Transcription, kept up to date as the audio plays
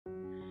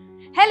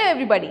Hello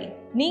everybody.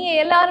 நீங்க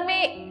எல்லாரும்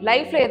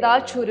லைஃப்ல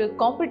ஏதாச்சும் ஒரு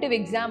காம்படிட்டிவ்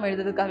எக்ஸாம்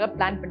எழுதுறதுக்காக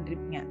பிளான்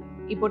பண்ணிருப்பீங்க.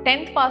 இப்போ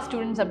 10th பாஸ்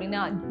ஸ்டூடண்ட்ஸ்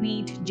அப்படினா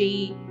நீட்,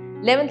 ஜேஇ,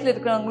 11th ல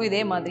இருக்கறவங்களும்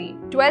இதே மாதிரி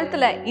 12th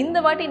ல இந்த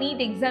வாட்டி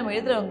நீட் எக்ஸாம்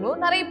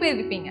எழுதுறவங்களும் நிறைய பேர்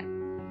இருப்பீங்க.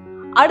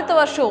 அடுத்த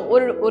வருஷம்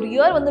ஒரு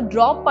இயர் வந்து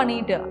டிராப்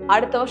பண்ணிட்டு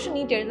அடுத்த வருஷம்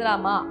நீட்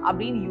எழுதலாமா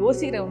அப்படினு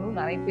யோசிக்கிறவங்களும்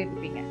நிறைய பேர்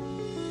இருப்பீங்க.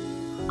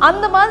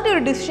 அந்த மாதிரி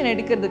ஒரு டிசிஷன்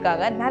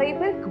எடுக்கிறதுக்காக நிறைய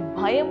பேருக்கு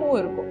பயமும்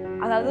இருக்கும்.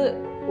 அதாவது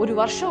ஒரு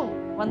வருஷம்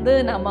வந்து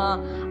நம்ம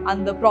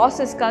அந்த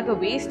ப்ராசஸ்க்காக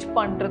வேஸ்ட்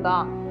பண்ணுறதா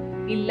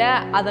இல்லை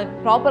அதை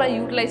ப்ராப்பராக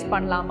யூட்டிலைஸ்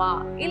பண்ணலாமா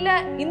இல்லை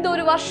இந்த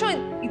ஒரு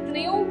வருஷம்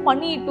இத்தனையும்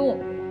பண்ணிட்டும்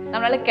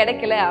நம்மளால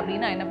கிடைக்கல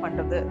அப்படின்னா என்ன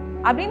பண்ணுறது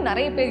அப்படின்னு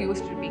நிறைய பேர்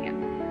யோசிச்சிருப்பீங்க.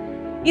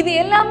 இது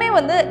எல்லாமே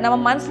வந்து நம்ம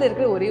மனசில்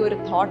இருக்கிற ஒரே ஒரு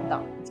தாட்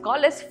தான். It's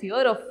called as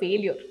fear of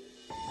failure.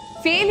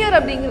 Failure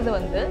அப்படிங்கிறது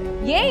வந்து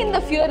ஏன் இந்த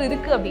ஃபியர்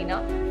இருக்குது அப்படின்னா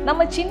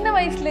நம்ம சின்ன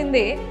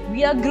வயசுலேருந்தே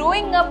we are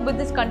growing up with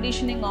this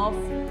conditioning of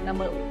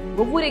நம்ம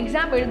ஒவ்வொரு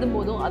எக்ஸாம் எழுதும்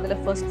போதும் அதில்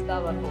ஃபர்ஸ்ட்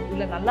தான் வரணும்,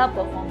 இல்லை நல்லா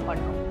பெர்ஃபார்ம்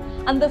பண்ணணும்.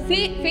 அந்த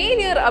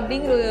ஃபெயிலியர்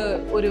அப்படிங்கிற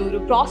ஒரு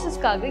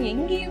ப்ராசஸ்க்காக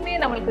எங்கேயுமே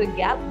நம்மளுக்கு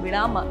கேப்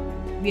விடாமல்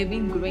we have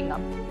been growing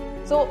up.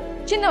 So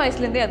சின்ன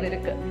வயசுலேருந்தே அது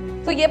இருக்குது.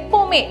 ஸோ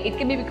எப்போவுமே it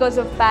can be because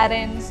of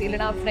parents,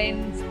 இல்லைனா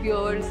ஃப்ரெண்ட்ஸ்,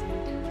 பியர்ஸ்.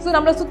 ஸோ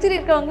நம்மளை சுற்றி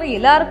இருக்கிறவங்க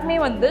எல்லாருக்குமே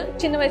வந்து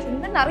சின்ன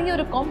வயசுலேருந்து நிறைய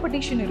ஒரு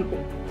காம்படிஷன்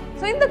இருக்கும்.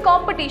 ஸோ இந்த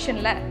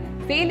காம்படிஷனில்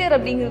ஃபெயிலியர்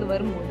அப்படிங்கிறது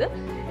வரும்போது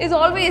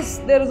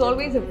there is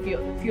always a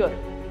fear.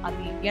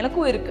 அது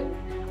எனக்கும் இருக்குது.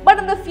 பட்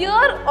அந்த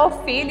ஃபியர் ஆஃப்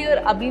ஃபெயிலியர்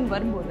அப்படின்னு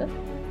வரும்போது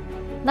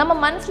நம்ம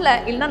மனசில்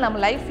இல்லைனா நம்ம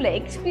லைஃப்பில்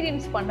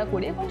எக்ஸ்பீரியன்ஸ்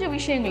பண்ணக்கூடிய கொஞ்சம்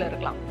விஷயங்கள்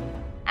இருக்கலாம்.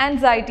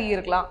 ஆன்சைட்டி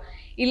இருக்கலாம்,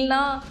 இல்லைனா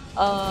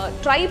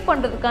ட்ரை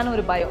பண்ணுறதுக்கான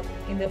ஒரு பயம்.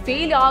 இந்த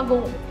ஃபெயில்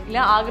ஆகும்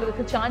இல்லை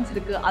ஆகிறதுக்கு சான்ஸ்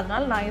இருக்குது,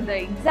 அதனால நான் இந்த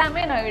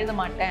எக்ஸாமே நான் எழுத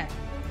மாட்டேன்,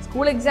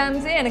 ஸ்கூல்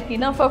எக்ஸாம்ஸே எனக்கு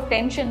இனஃப் ஆஃப்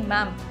டென்ஷன்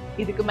மேம்,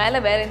 இதுக்கு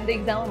மேலே வேறு எந்த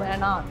எக்ஸாமும்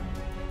வேணாம்,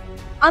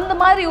 அந்த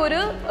மாதிரி ஒரு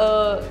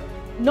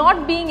நாட்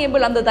பீயிங்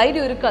ஏபிள், அந்த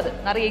தைரியம் இருக்காது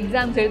நிறைய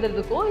எக்ஸாம்ஸ்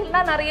எழுதுறதுக்கோ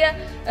இல்லைனா நிறைய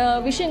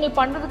விஷயங்கள்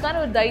பண்ணுறதுக்கான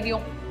ஒரு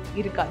தைரியம்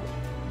இருக்காது.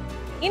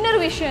 இன்னொரு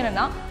விஷயம்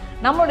என்னென்னா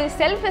நம்மளுடைய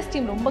செல்ஃப்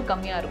எஸ்டீம் ரொம்ப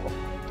கம்மியாக இருக்கும்.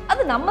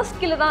 அது நம்ம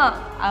ஸ்கில்லை தான்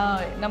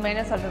நம்ம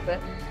என்ன சொல்கிறது,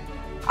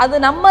 அது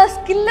நம்ம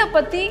ஸ்கில்லை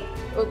பற்றி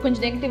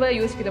கொஞ்சம் நெகட்டிவாக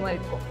யோசிக்கிற மாதிரி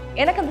இருக்கும்.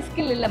 எனக்கு அந்த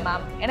ஸ்கில் இல்லை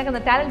மேம், எனக்கு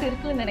அந்த டேலண்ட்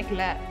இருக்குதுன்னு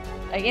நினைக்கல,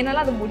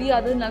 என்னால் அது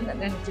முடியாதுன்னு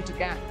நான்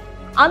நினச்சிட்ருக்கேன்.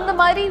 அந்த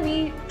மாதிரி we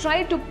try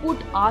to put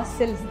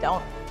ourselves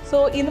down. So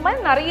இந்த மாதிரி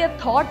நிறைய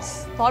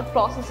தாட்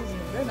ப்ராசஸஸ்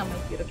வந்து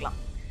நம்மளுக்கு இருக்கலாம்.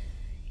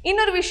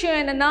 இன்னொரு விஷயம்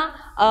என்னென்னா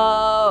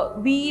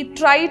we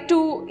try to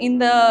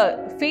இந்த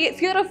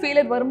ஃபியர் ஆஃப்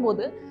ஃபெயிலியர்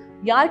வரும்போது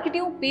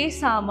யார்கிட்டையும்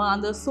பேசாமல்,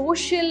 அந்த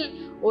சோஷியல்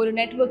ஒரு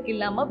நெட்வொர்க்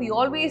இல்லாமல் we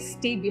always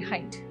stay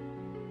behind.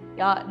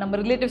 நம்ம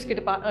ரிலேட்டிவ்ஸ்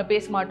கிட்ட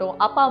பேச மாட்டோம்,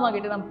 அப்பா அம்மா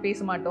கிட்ட நம்ம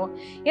பேச மாட்டோம்.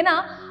 ஏன்னா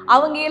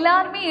அவங்க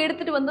எல்லாருமே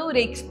எடுத்துகிட்டு வந்து ஒரு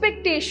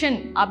எக்ஸ்பெக்டேஷன்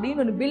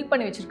அப்படின்னு ஒன்று பில்ட்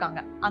பண்ணி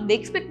வச்சுருக்காங்க. அந்த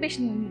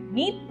எக்ஸ்பெக்டேஷன்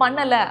மீட்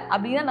பண்ணலை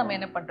அப்படின்னா நம்ம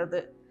என்ன பண்ணுறது,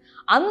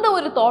 அந்த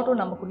ஒரு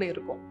தாட்டும் நமக்குள்ளே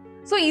இருக்கும்.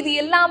 ஸோ இது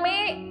எல்லாமே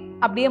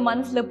அப்படியே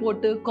மனசில்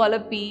போட்டு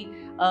குழப்பி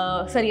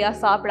சரியாக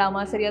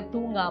சாப்பிடாமல் சரியாக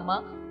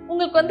தூங்காமல்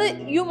உங்களுக்கு வந்து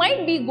you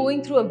might be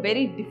going through a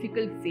very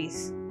difficult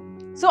face.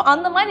 So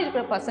அந்த மாதிரி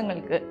இருக்கிற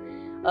பசங்களுக்கு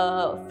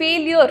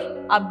ஃபெயிலியர்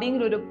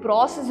அப்படிங்கிற ஒரு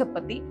ப்ராசஸை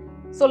பற்றி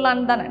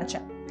சொல்லலான்னு தான்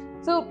நினச்சேன்.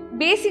 ஸோ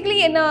பேசிக்லி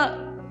என்ன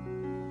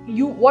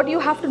what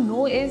you have to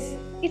know is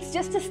it's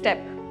just a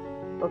step.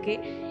 Okay,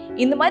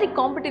 இந்த மாதிரி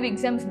காம்படிட்டிவ்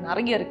எக்ஸாம்ஸ்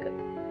நிறைய இருக்குது.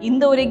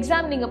 இந்த ஒரு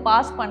எக்ஸாம் நீங்கள்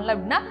பாஸ் பண்ணல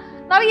அப்படின்னா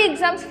நிறைய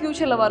எக்ஸாம்ஸ்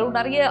ஃப்யூச்சரில் வரும்,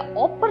 நிறைய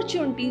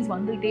ஆப்பர்ச்சுனிட்டிஸ்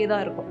வந்துகிட்டே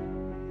தான் இருக்கும்.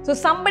 So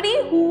somebody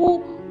who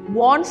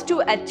wants to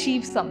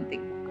achieve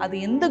something,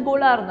 அது எந்த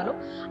கோலாக இருந்தாலும்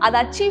அதை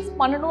அச்சீவ்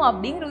பண்ணணும்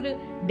அப்படிங்கிற ஒரு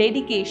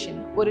டெடிகேஷன்,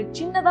 ஒரு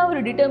சின்னதாக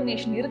ஒரு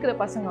டிட்டர்மினேஷன் இருக்கிற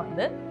பசங்க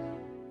வந்து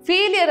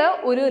ஃபெயிலியரை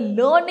ஒரு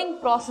லேர்னிங்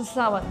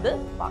ப்ராசஸாக வந்து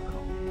பார்க்கணும்.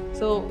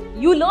 So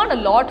you learn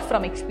a lot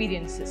from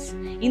experiences.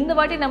 இந்த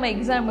வாட்டி நம்ம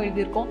எக்ஸாம்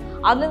எழுதியிருக்கோம்,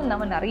 அதுலேருந்து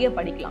நம்ம நிறைய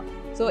படிக்கலாம்.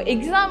 ஸோ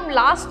எக்ஸாம்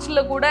லாஸ்ட்டில்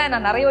கூட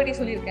நான் நிறைய வாட்டி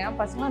சொல்லியிருக்கேன்,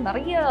 பசங்களாம்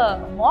நிறைய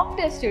மாக்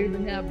டெஸ்ட்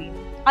எழுதுங்க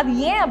அப்படின்னு. அது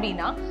ஏன்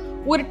அப்படின்னா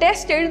ஒரு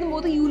டெஸ்ட்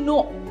எழுதும்போது யூ நோ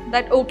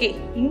தட் ஓகே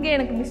இங்கே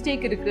எனக்கு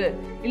மிஸ்டேக் இருக்குது,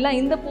 இல்லை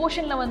இந்த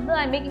போர்ஷனில் வந்து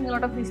ஐ மேக்கிங்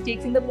லாட் ஆஃப்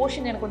மிஸ்டேக்ஸ், இந்த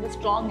போர்ஷன் எனக்கு வந்து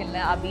ஸ்ட்ராங்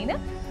இல்லை அப்படின்னு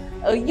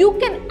you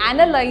can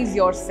analyse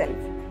your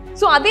self.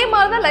 So அதே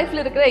மாதிரி தான்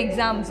லைஃப்பில் இருக்கிற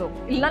எக்ஸாம்ஸும்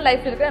இல்லைனா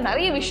லைஃப்பில் இருக்கிற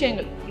நிறைய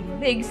விஷயங்கள். இது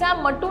வந்து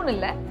எக்ஸாம் மட்டும்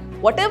இல்லை,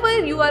 what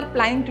ever you are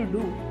planning to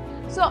two.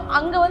 So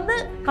அங்கே வந்து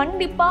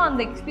கண்டிப்பாக அந்த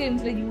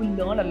எக்ஸ்பீரியன்ஸில் you will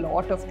learn a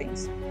lot of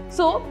things.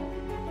 So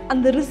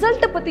அந்த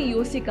ரிசல்ட்டை பற்றி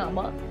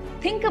யோசிக்காமல்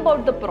think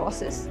about the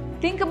process,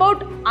 think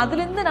about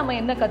அதுலேருந்து நம்ம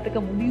என்ன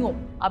கற்றுக்க முடியும்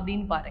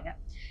அப்படின்னு பாருங்கள்.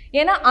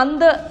 ஏன்னா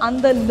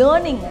அந்த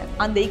லேர்னிங்கை,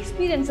 அந்த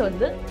எக்ஸ்பீரியன்ஸை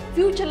வந்து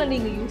ஃப்யூச்சரில்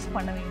நீங்கள் யூஸ்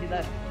பண்ண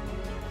வேண்டியதாக இருக்கும்.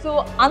 ஸோ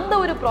அந்த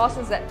ஒரு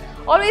ப்ராசஸை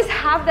always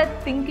have that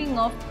thinking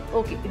of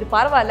okay இது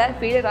பரவாயில்ல,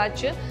 ஃபெயிலியர்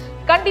ஆச்சு,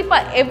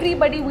 கண்டிப்பாக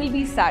எவ்ரிபடி வில்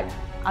பி சேட்.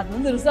 அது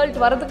வந்து ரிசல்ட்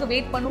வரதுக்கு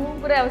வெயிட்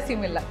பண்ணணுங்கிற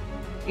அவசியம் இல்லை.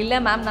 இல்லை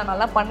மேம் நான்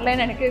நல்லா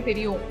பண்ணலன்னு எனக்கே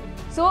தெரியும்.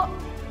 ஸோ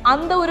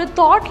அந்த ஒரு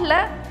தாட்டில்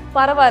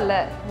பரவாயில்ல,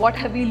 வாட்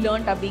ஹவ் யூ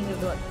லேர்ன்ட்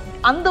அப்படிங்கிறது வந்து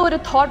அந்த ஒரு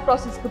தாட்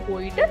ப்ராசஸ்க்கு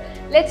போயிட்டு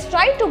let's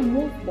try to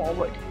move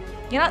forward.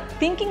 ஏன்னா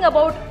திங்கிங்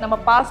அபவுட் நம்ம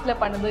பாஸ்டில்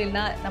பண்ணது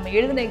இல்லைனா நம்ம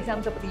எழுதின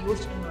எக்ஸாம்ஸை பற்றி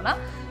யோசிச்சிட்டோம்னா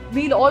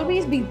we'll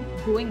always be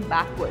going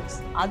backwards.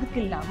 அதுக்கு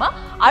இல்லாமல்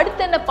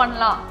அடுத்து என்ன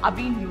பண்ணலாம்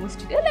அப்படின்னு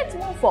யோசிச்சுட்டு let's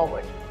move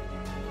forward.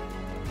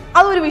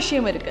 அது ஒரு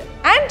விஷயம் இருக்குது.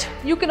 And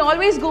you can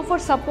always go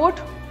for support.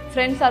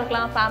 ஃப்ரெண்ட்ஸாக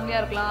இருக்கலாம்,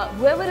 ஃபேமிலியாக இருக்கலாம்,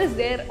 whoever is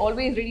there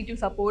always ready to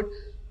support.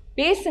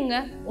 பேசுங்க.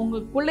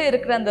 உங்களுக்குள்ளே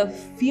இருக்கிற அந்த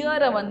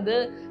ஃபியரை வந்து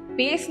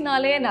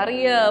பேசினாலே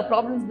நிறைய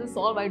ப்ராப்ளம்ஸ் வந்து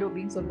சால்வ் ஆகிடும்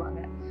அப்படின்னு சொல்லுவாங்க.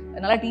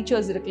 நல்ல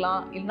டீச்சர்ஸ்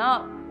இருக்கலாம், இல்லைனா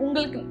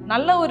உங்களுக்கு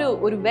நல்ல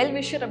ஒரு வெல்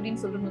விஷர்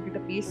அப்படின்னு சொல்கிறவங்க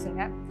கிட்ட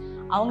பேசுங்க.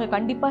 அவங்க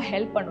கண்டிப்பாக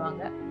ஹெல்ப்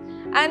பண்ணுவாங்க.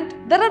 And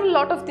there are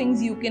lot of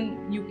things you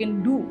can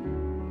do.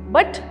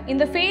 But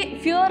இந்த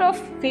ஃபியர்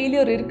ஆஃப்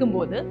ஃபெயிலியர்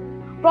இருக்கும்போது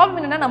ப்ராப்ளம்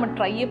என்னென்னா நம்ம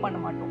ட்ரையே பண்ண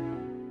மாட்டோம்.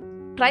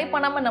 ட்ரை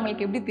பண்ணாமல்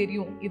நம்மளுக்கு எப்படி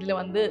தெரியும் இதில்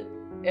வந்து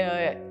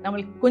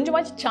நம்மளுக்கு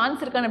கொஞ்சமாச்சும்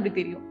சான்ஸ் இருக்கான்னு எப்படி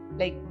தெரியும்?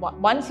 Like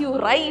once you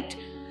right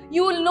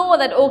you will know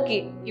that okay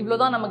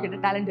இவ்வளோதான் நம்மக்கிட்ட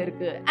டேலண்ட்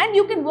இருக்குது and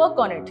you can work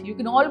on it. You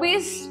can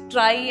always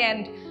try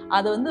and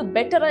அதை வந்து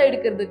பெட்டராக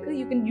எடுக்கிறதுக்கு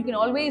you can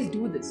always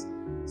do this.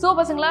 So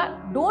பசங்களா,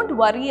 don't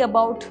worry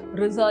about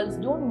results,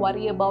 don't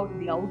worry about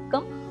the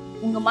outcome.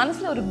 உங்கள்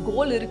மனசில் ஒரு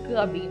கோல்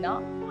இருக்குது அப்படின்னா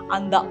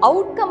அந்த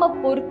அவுட்கம்மை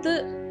பொறுத்து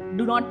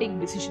do not take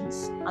decisions.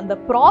 அந்த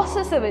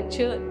ப்ராசஸை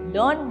வச்சு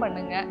லேர்ன்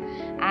பண்ணுங்க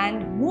and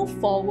move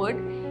forward.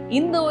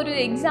 இந்த ஒரு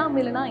எக்ஸாம்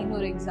இல்லைனா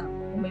இன்னொரு எக்ஸாம்,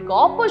 உங்களுக்கு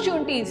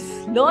ஆப்பர்ச்சுனிட்டிஸ்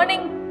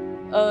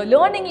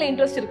லேர்னிங்கில்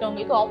இன்ட்ரெஸ்ட்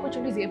இருக்கிறவங்களுக்கு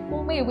ஆப்பர்ச்சுனிட்டிஸ்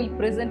எப்போவுமே will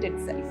present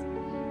itself.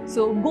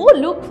 So go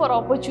look for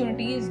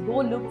opportunities, go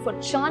look for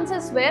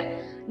chances where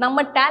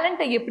நம்ம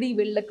டேலண்ட்டை எப்படி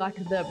வெளில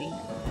காட்டுறது அப்படின்னு.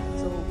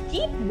 So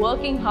keep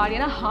working hard.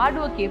 ஏன்னா ஹார்ட்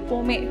ஒர்க்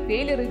எப்போவுமே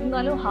ஃபெயிலியர்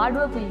இருந்தாலும் hard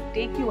work will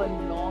take you a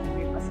long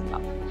way பசங்களா.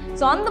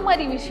 ஸோ அந்த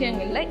மாதிரி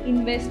விஷயங்களில்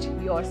invest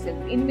your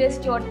self,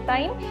 invest your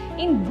time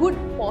in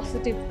good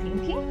positive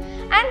thinking.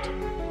 And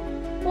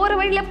போகிற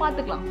வழியில்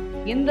பார்த்துக்கலாம்,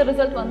 எந்த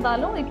ரிசல்ட்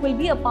வந்தாலும் it will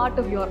be a part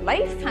of your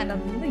life and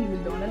அது வந்து you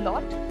will learn a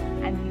lot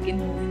and you can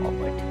move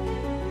forward.